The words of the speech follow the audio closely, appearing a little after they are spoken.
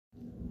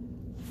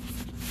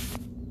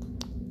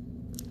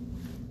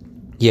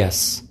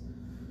Yes,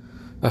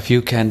 a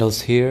few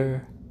candles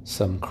here,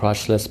 some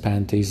crotchless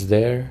panties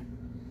there,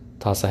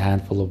 toss a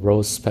handful of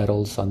rose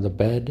petals on the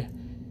bed,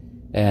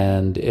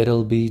 and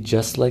it'll be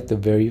just like the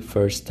very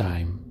first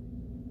time.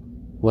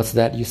 What's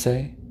that you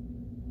say?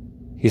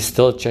 He's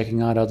still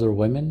checking out other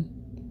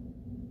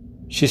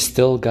women? She's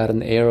still got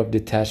an air of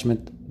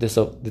detached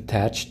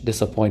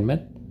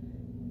disappointment?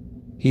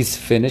 He's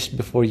finished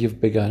before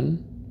you've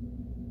begun?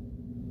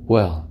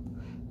 Well,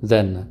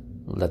 then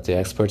let the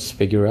experts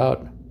figure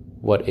out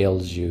what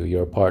ails you,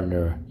 your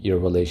partner, your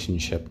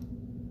relationship.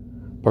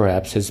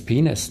 Perhaps his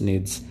penis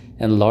needs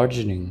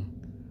enlarging,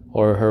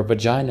 or her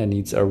vagina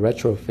needs a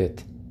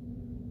retrofit.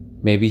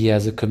 Maybe he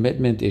has a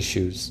commitment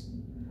issues,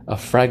 a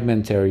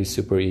fragmentary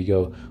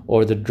superego,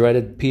 or the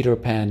dreaded Peter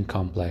Pan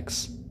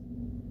complex.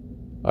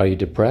 Are you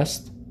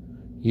depressed?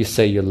 You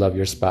say you love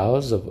your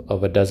spouse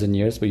of a dozen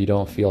years, but you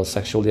don't feel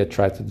sexually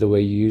attracted the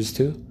way you used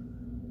to?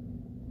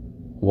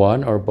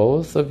 One or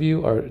both of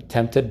you are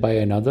tempted by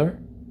another?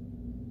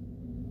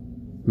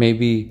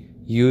 Maybe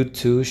you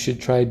too should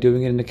try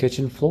doing it in the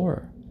kitchen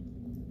floor.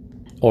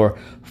 Or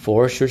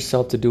force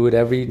yourself to do it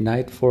every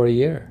night for a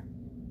year.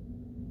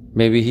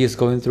 Maybe he is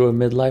going through a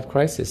midlife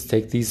crisis.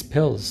 Take these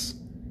pills.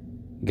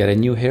 Get a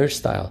new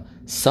hairstyle.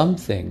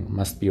 Something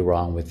must be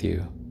wrong with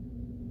you.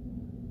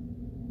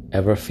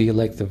 Ever feel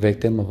like the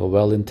victim of a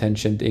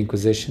well-intentioned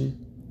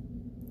inquisition?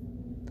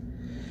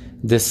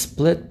 This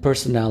split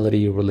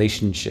personality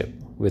relationship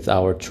with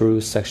our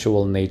true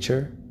sexual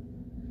nature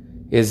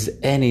is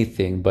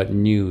anything but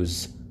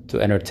news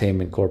to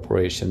entertainment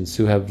corporations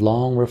who have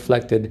long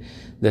reflected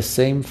the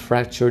same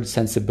fractured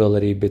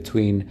sensibility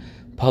between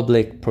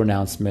public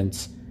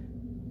pronouncements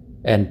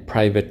and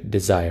private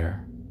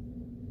desire.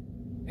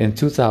 In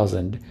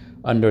 2000,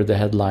 under the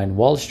headline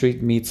 "Wall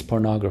Street Meets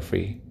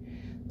Pornography,"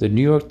 the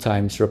New York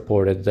Times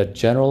reported that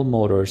General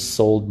Motors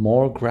sold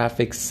more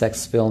graphic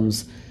sex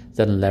films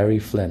than Larry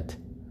Flint,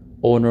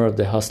 owner of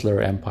the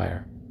Hustler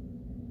empire.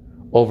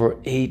 Over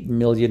 8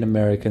 million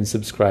American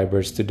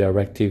subscribers to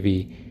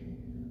DirecTV,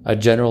 a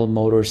General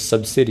Motors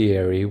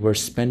subsidiary, were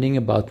spending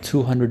about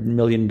 $200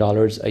 million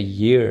a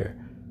year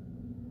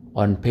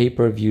on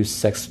pay-per-view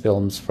sex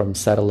films from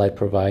satellite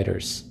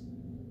providers.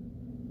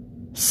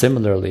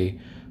 Similarly,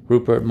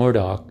 Rupert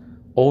Murdoch,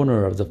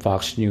 owner of the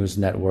Fox News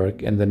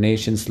network and the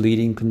nation's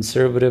leading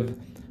conservative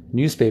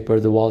newspaper,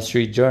 The Wall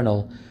Street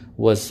Journal,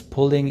 was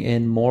pulling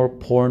in more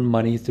porn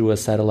money through a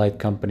satellite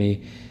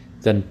company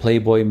than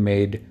Playboy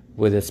made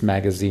with its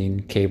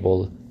magazine,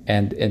 cable,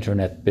 and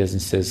internet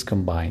businesses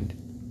combined.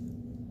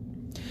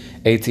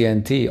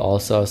 AT&T,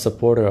 also a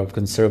supporter of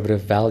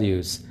conservative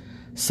values,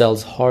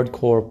 sells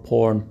hardcore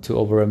porn to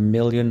over 1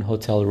 million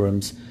hotel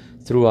rooms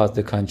throughout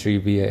the country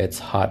via its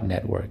Hot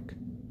network.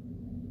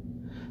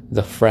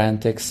 The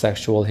frantic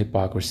sexual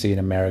hypocrisy in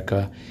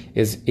America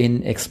is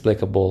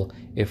inexplicable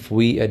if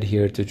we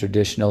adhere to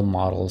traditional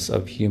models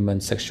of human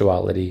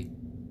sexuality,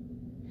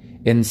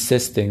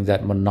 insisting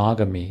that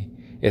monogamy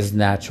is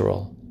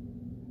natural,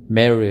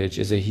 marriage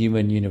is a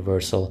human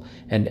universal,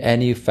 and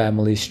any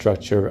family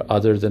structure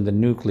other than the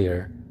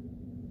nuclear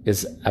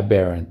is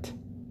aberrant.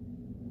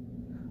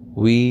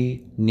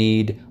 We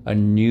need a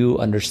new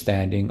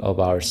understanding of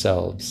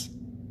ourselves,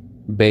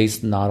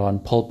 based not on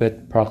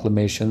pulpit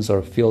proclamations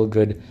or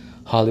feel-good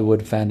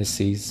Hollywood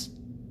fantasies,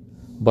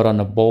 but on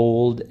a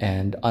bold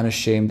and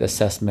unashamed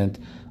assessment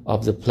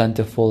of the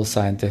plentiful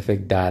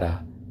scientific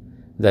data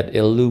that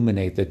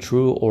illuminate the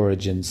true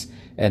origins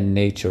and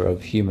nature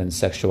of human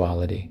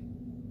sexuality.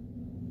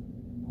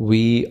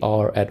 We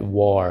are at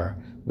war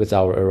with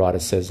our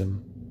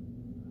eroticism.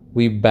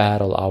 We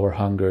battle our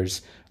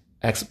hungers,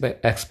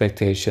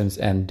 expectations,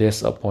 and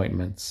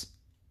disappointments.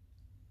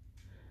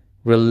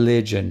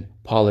 Religion,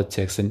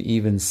 politics, and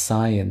even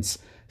science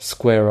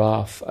square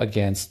off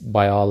against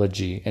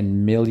biology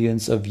and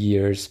millions of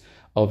years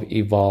of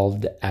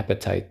evolved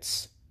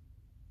appetites.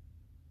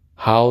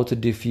 How to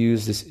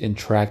diffuse this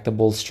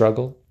intractable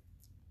struggle?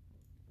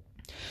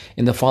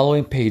 In the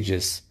following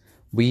pages,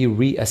 we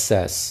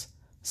reassess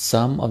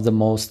some of the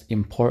most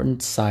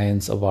important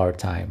science of our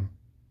time.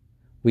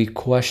 We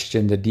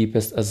question the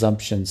deepest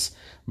assumptions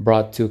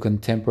brought to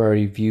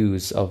contemporary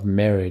views of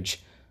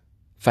marriage,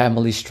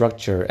 family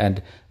structure,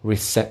 and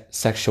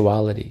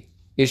sexuality,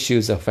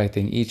 issues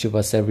affecting each of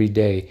us every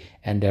day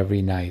and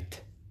every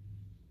night.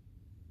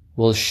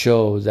 We'll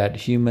show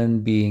that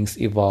human beings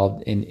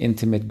evolved in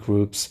intimate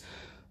groups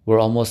where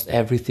almost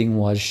everything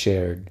was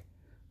shared: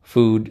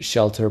 food,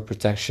 shelter,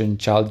 protection,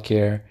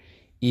 childcare,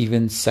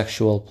 even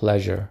sexual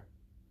pleasure.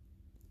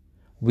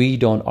 We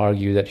don't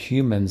argue that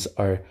humans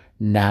are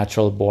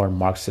natural-born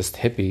Marxist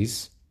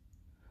hippies,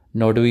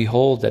 nor do we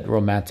hold that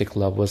romantic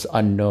love was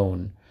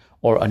unknown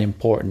or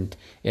unimportant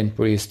in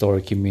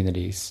prehistoric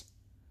communities.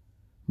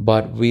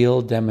 But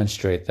we'll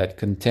demonstrate that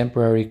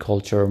contemporary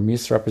culture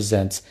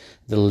misrepresents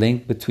the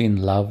link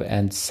between love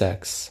and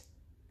sex.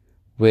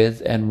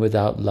 With and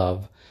without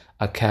love,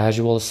 a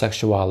casual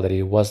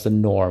sexuality was the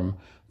norm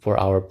for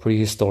our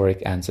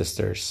prehistoric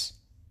ancestors.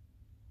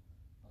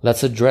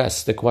 Let's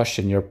address the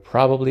question you're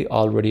probably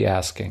already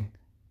asking.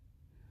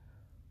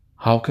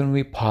 How can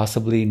we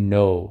possibly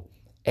know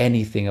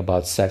anything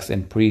about sex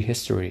in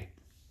prehistory?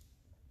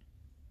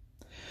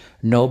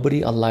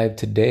 Nobody alive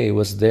today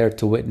was there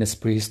to witness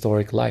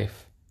prehistoric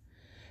life.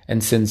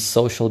 And since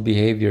social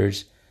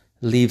behaviors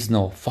leaves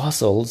no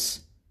fossils,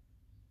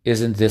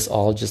 isn't this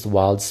all just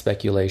wild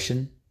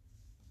speculation?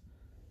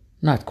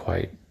 Not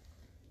quite.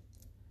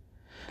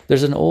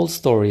 There's an old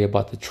story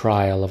about the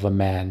trial of a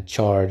man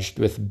charged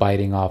with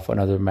biting off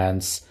another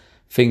man's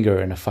finger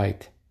in a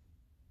fight.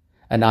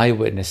 An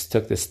eyewitness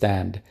took the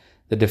stand.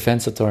 The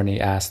defense attorney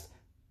asked,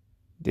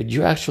 "Did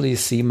you actually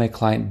see my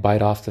client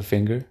bite off the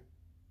finger?"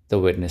 The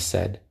witness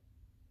said.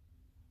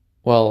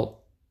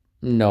 "Well,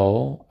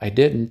 no, I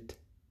didn't."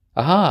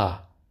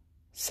 "Aha!"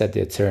 said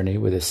the attorney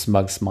with a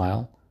smug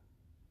smile.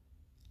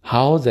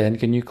 "How then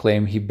can you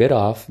claim he bit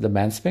off the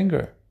man's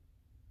finger?"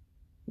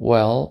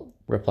 "Well,"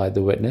 replied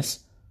the witness,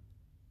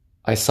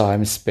 "I saw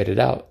him spit it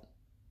out."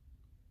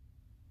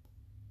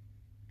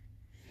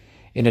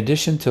 In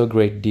addition to a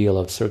great deal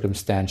of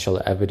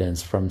circumstantial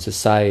evidence from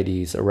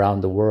societies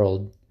around the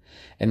world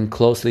and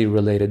closely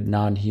related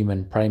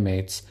non-human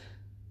primates,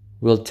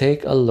 we'll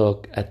take a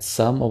look at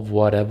some of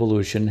what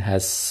evolution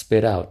has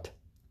spit out.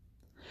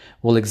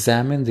 We'll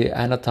examine the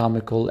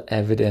anatomical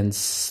evidence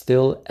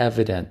still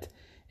evident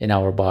in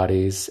our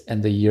bodies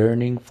and the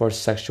yearning for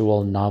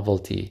sexual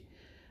novelty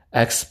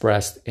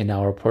expressed in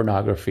our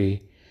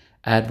pornography,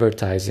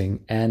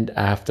 advertising, and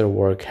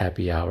after-work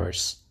happy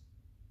hours.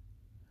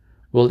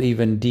 We'll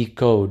even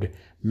decode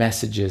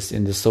messages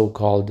in the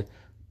so-called,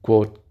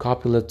 quote,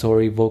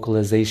 copulatory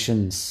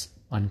vocalizations,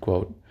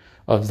 unquote,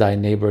 of thy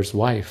neighbor's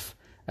wife,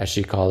 as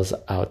she calls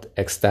out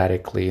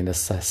ecstatically in the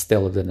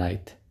still of the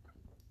night.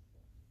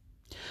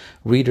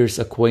 Readers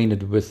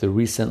acquainted with the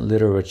recent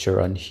literature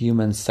on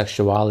human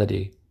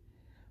sexuality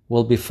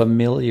will be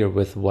familiar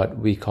with what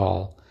we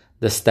call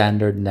the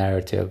standard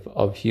narrative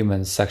of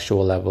human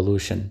sexual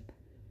evolution,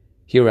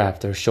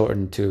 hereafter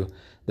shortened to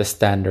the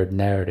standard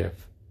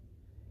narrative.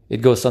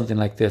 It goes something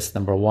like this.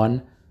 Number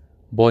 1,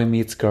 boy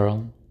meets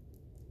girl.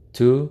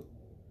 2,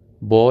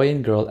 boy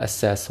and girl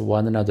assess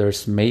one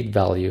another's mate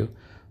value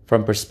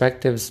from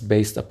perspectives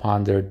based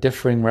upon their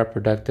differing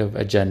reproductive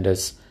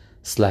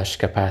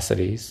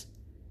agendas/capacities.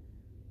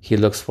 He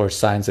looks for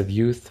signs of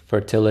youth,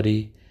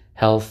 fertility,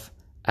 health,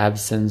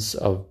 absence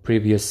of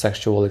previous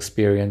sexual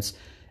experience,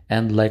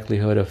 and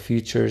likelihood of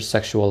future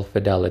sexual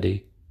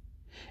fidelity.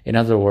 In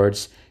other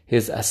words,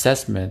 his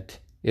assessment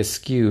is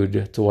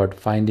skewed toward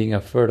finding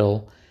a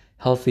fertile,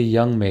 healthy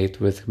young mate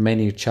with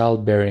many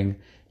childbearing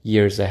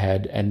years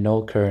ahead and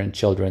no current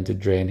children to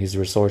drain his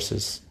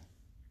resources.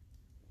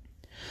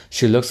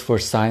 She looks for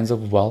signs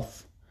of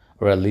wealth,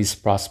 or at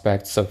least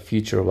prospects of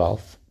future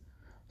wealth,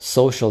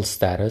 social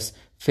status,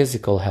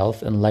 physical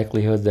health, and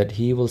likelihood that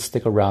he will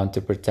stick around to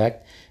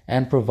protect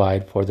and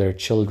provide for their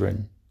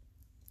children.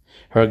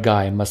 Her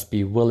guy must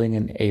be willing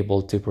and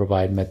able to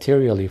provide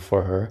materially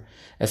for her,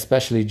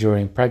 especially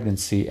during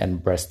pregnancy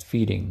and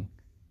breastfeeding,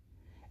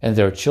 and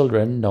their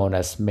children known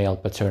as male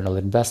paternal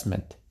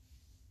investment.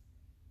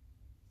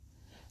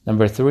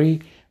 Number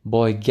 3,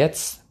 boy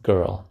gets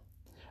girl.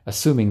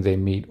 Assuming they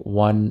meet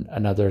one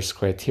another's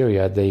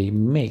criteria, they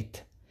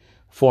mate,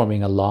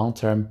 forming a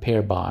long-term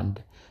pair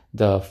bond,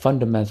 the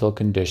fundamental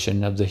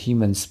condition of the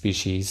human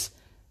species,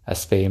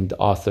 as famed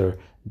author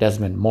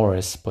Desmond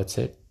Morris puts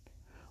it.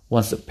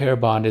 Once the pair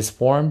bond is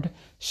formed,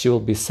 she will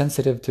be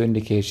sensitive to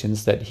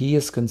indications that he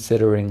is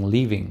considering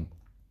leaving,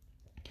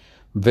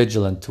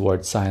 vigilant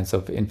toward signs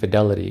of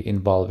infidelity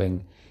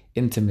involving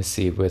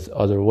intimacy with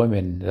other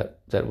women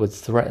that would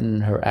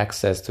threaten her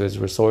access to his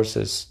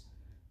resources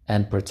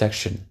and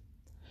protection,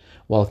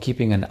 while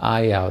keeping an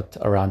eye out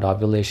around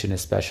ovulation,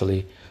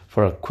 especially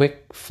for a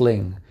quick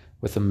fling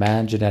with a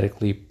man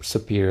genetically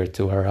superior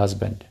to her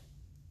husband.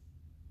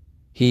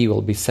 He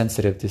will be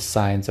sensitive to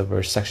signs of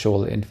her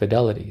sexual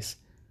infidelities,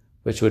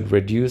 which would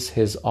reduce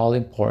his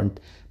all-important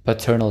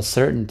paternal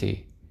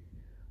certainty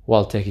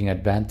while taking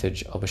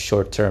advantage of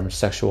short-term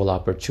sexual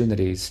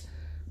opportunities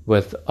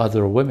with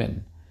other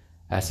women,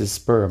 as his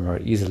sperm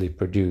are easily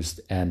produced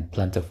and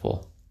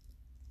plentiful.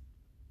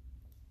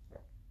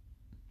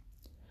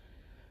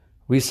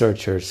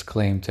 Researchers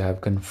claim to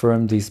have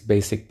confirmed these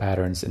basic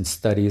patterns in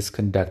studies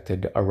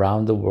conducted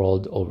around the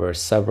world over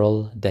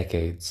several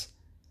decades.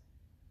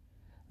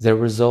 Their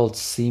results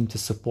seem to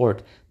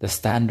support the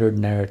standard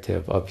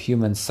narrative of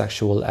human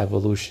sexual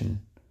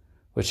evolution,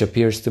 which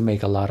appears to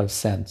make a lot of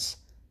sense,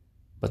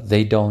 but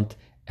they don't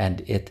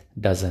and it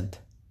doesn't.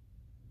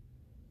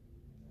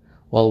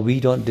 While we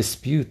don't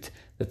dispute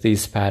that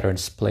these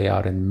patterns play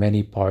out in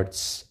many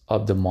parts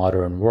of the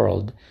modern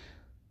world,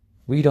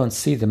 we don't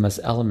see them as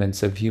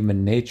elements of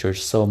human nature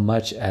so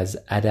much as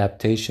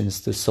adaptations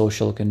to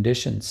social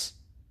conditions,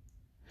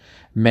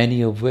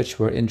 many of which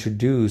were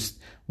introduced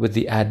with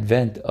the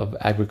advent of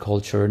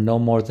agriculture no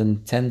more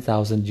than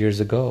 10,000 years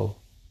ago.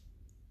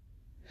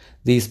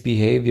 These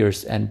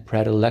behaviors and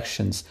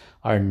predilections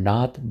are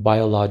not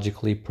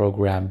biologically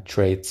programmed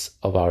traits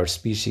of our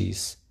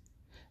species.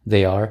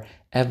 They are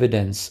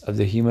evidence of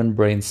the human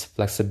brain's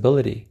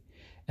flexibility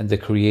and the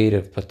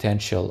creative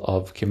potential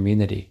of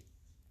community.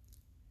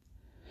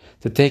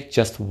 To take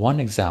just one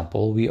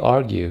example, we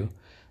argue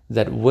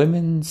that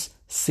women's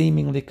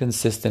seemingly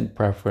consistent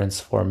preference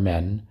for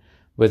men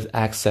with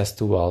access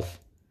to wealth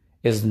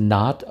is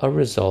not a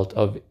result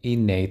of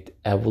innate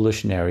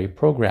evolutionary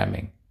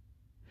programming,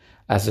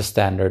 as the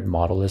standard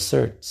model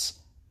asserts,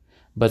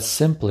 but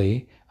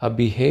simply a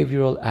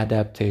behavioral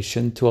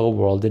adaptation to a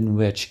world in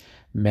which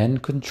men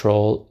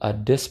control a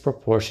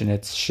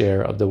disproportionate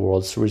share of the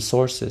world's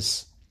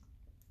resources.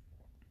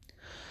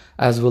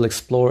 As we'll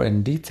explore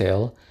in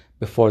detail,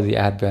 before the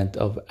advent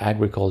of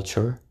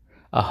agriculture,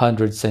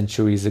 100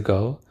 centuries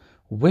ago,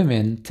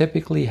 women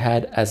typically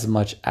had as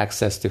much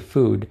access to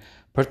food,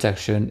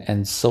 protection,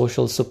 and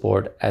social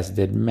support as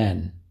did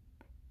men.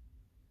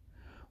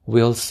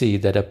 We'll see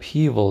that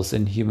upheavals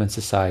in human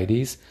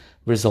societies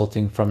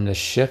resulting from the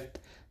shift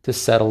to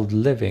settled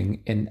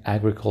living in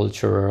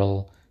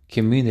agricultural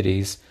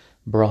communities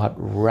brought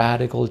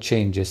radical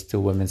changes to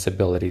women's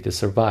ability to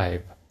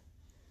survive.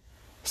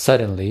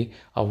 Suddenly,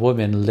 a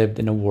woman lived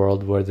in a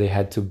world where they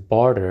had to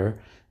barter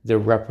their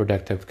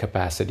reproductive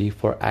capacity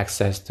for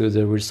access to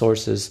the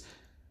resources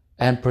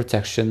and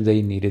protection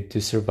they needed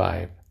to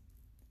survive.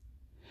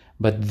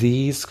 But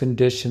these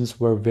conditions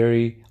are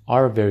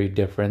very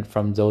different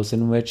from those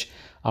in which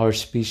our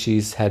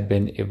species had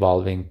been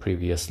evolving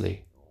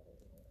previously.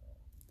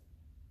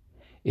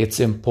 It's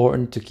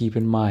important to keep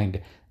in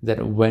mind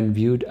that when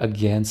viewed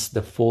against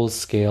the full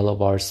scale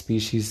of our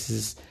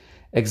species'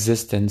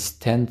 existence,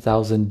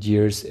 10,000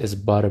 years is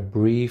but a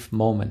brief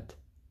moment.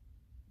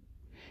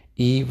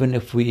 Even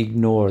if we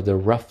ignore the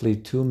roughly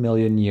 2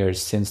 million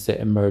years since the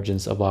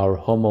emergence of our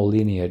Homo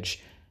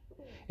lineage,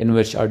 in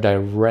which our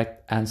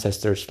direct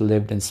ancestors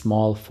lived in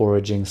small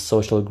foraging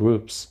social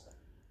groups,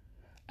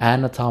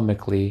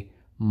 anatomically,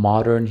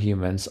 modern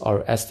humans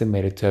are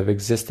estimated to have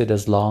existed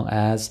as long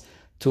as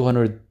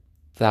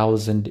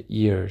 200,000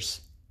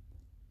 years,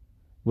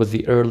 with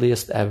the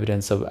earliest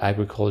evidence of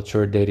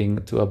agriculture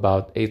dating to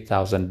about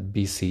 8000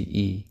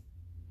 BCE.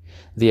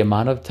 The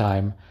amount of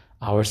time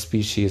our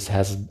species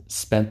has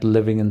spent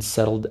living in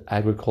settled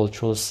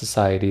agricultural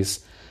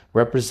societies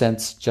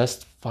represents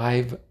just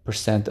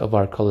 5% of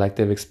our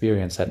collective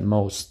experience at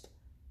most.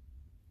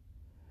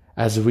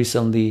 As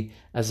recently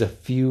as a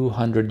few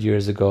hundred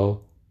years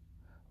ago,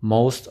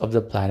 most of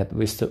the planet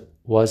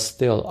was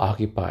still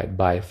occupied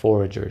by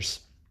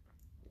foragers.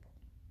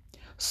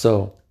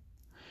 So,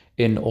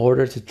 in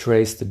order to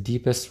trace the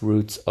deepest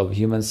roots of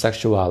human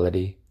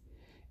sexuality,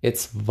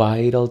 it's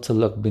vital to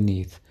look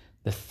beneath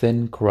the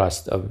thin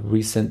crust of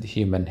recent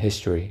human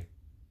history.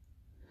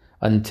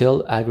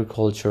 Until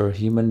agriculture,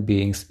 human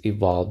beings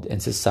evolved in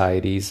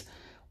societies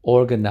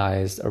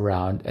organized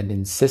around an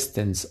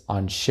insistence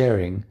on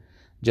sharing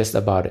just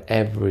about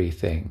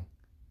everything.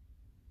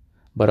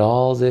 But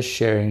all this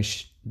sharing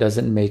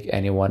doesn't make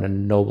anyone a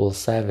noble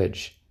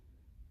savage.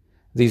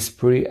 These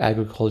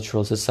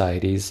pre-agricultural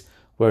societies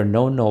were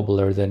no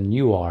nobler than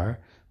you are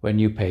when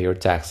you pay your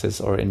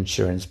taxes or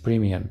insurance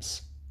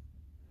premiums.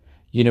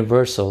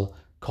 Universal,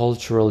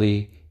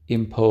 culturally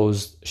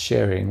imposed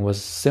sharing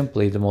was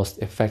simply the most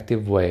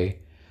effective way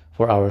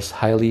for our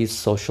highly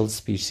social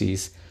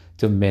species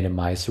to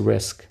minimize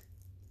risk.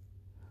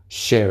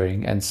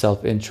 Sharing and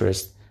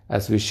self-interest,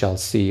 as we shall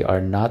see,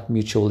 are not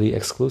mutually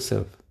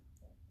exclusive.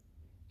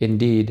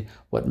 Indeed,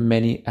 what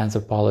many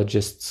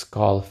anthropologists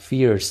call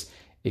fierce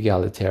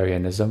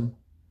egalitarianism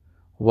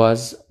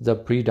was the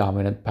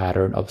predominant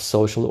pattern of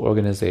social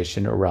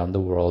organization around the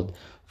world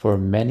for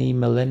many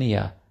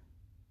millennia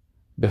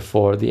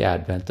before the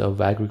advent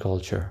of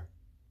agriculture.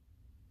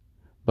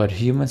 But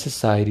human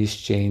societies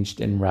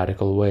changed in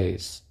radical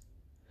ways.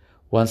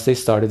 Once they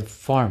started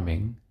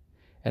farming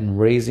and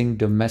raising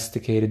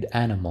domesticated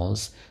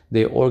animals,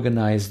 they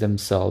organized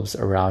themselves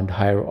around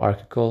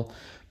hierarchical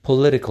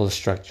political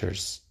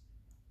structures,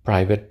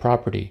 private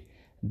property,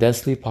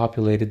 densely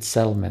populated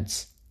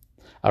settlements,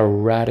 a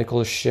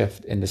radical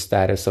shift in the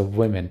status of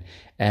women,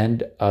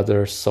 and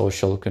other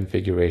social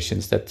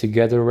configurations that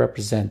together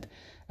represent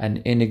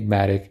an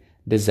enigmatic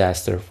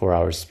disaster for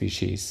our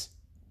species.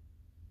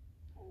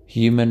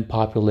 Human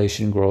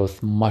population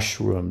growth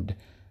mushroomed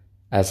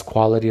as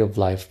quality of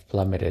life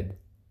plummeted.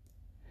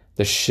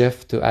 The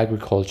shift to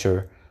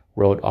agriculture,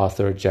 wrote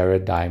author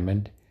Jared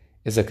Diamond,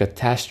 is a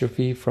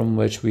catastrophe from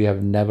which we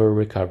have never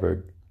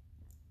recovered.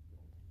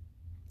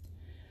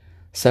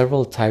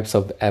 Several types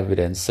of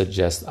evidence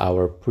suggest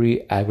our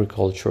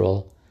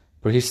pre-agricultural,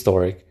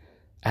 prehistoric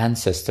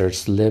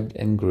ancestors lived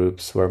in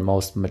groups where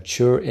most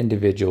mature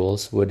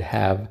individuals would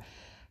have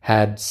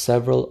had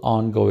several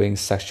ongoing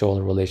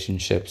sexual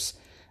relationships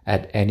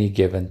at any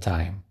given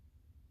time.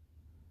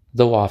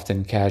 Though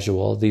often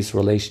casual, these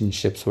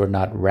relationships were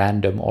not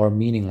random or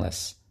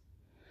meaningless.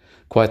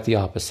 Quite the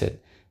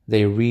opposite,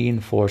 they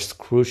reinforced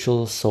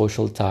crucial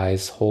social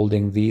ties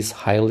holding these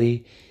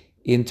highly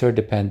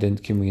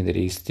interdependent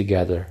communities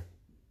together.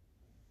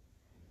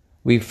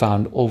 We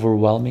found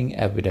overwhelming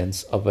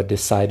evidence of a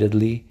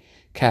decidedly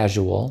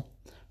casual,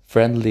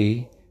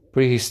 friendly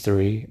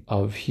prehistory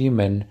of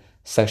human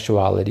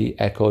sexuality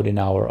echoed in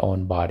our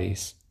own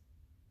bodies.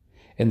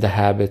 in the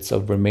habits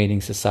of remaining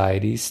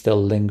societies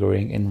still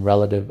lingering in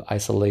relative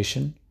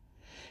isolation,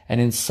 and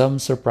in some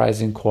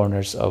surprising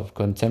corners of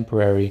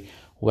contemporary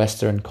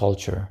Western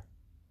culture.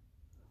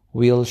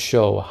 We'll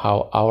show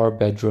how our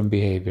bedroom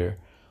behavior,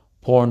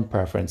 porn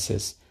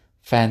preferences,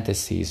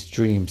 fantasies,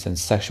 dreams, and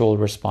sexual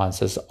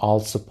responses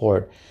all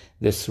support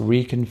this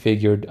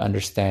reconfigured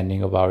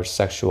understanding of our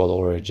sexual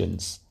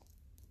origins.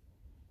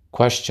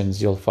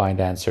 Questions you'll find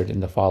answered in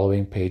the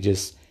following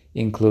pages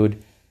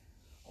include: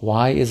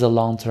 why is a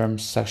long-term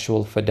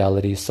sexual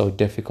fidelity so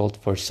difficult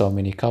for so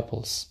many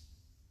couples?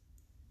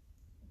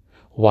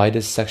 Why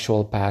does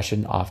sexual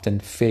passion often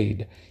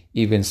fade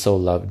even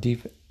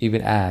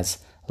as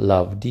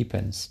love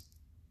deepens?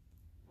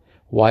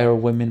 Why are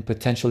women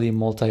potentially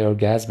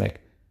multi-orgasmic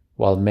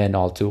while men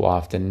all too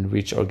often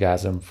reach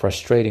orgasm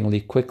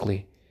frustratingly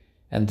quickly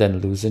and then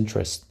lose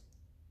interest?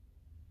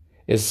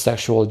 Is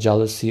sexual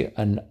jealousy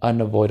an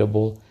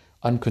unavoidable,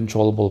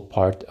 uncontrollable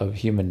part of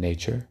human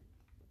nature?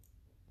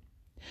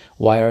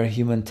 Why are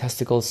human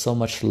testicles so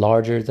much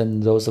larger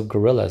than those of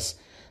gorillas,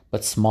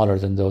 but smaller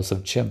than those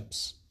of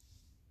chimps?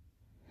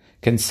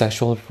 Can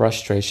sexual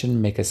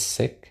frustration make us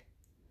sick?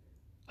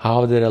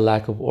 How did a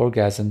lack of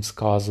orgasms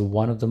cause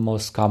one of the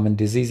most common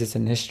diseases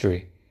in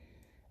history,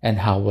 and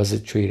how was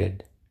it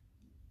treated?